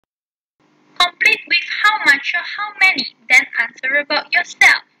much or how many? Then answer about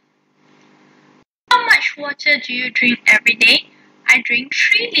yourself. How much water do you drink every day? I drink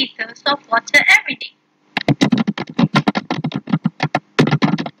 3 liters of water every day.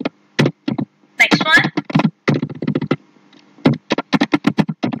 Next one.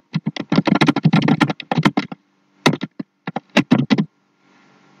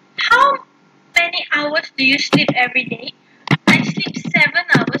 How many hours do you sleep every day? I sleep 7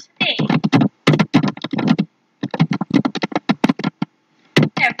 hours a day.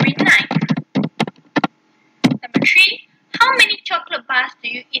 Every night. Number 3. How many chocolate bars do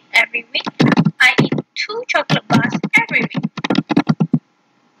you eat every week? I eat 2 chocolate bars every week.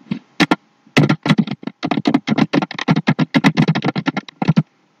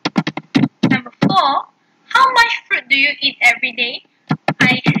 Number 4. How much fruit do you eat every day?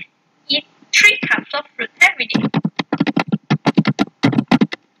 I eat 3 cups of fruit every day.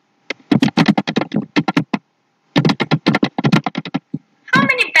 How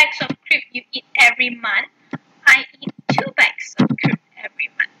many bags of crepe you eat every month? I eat 2 bags of crepe every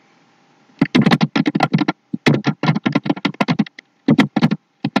month.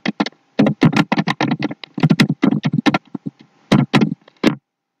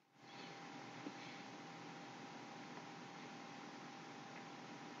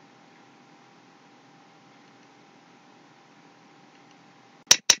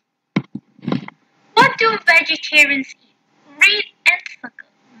 What do vegetarians eat? Read and circle.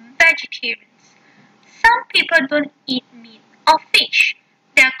 Vegetarians. Some people don't eat meat or fish.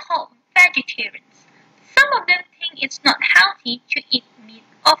 They are called vegetarians. Some of them think it's not healthy to eat meat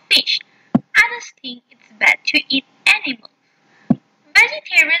or fish. Others think it's bad to eat animals.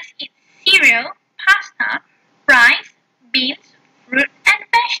 Vegetarians eat cereal, pasta, rice, beans, fruit, and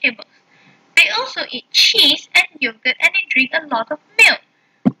vegetables. They also eat cheese and yogurt, and they drink a lot of milk.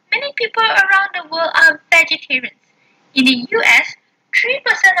 Many people around the world are vegetarians. In the US,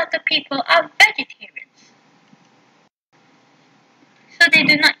 3% of the people are vegetarians. So they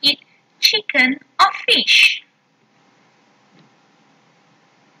do not eat chicken or fish.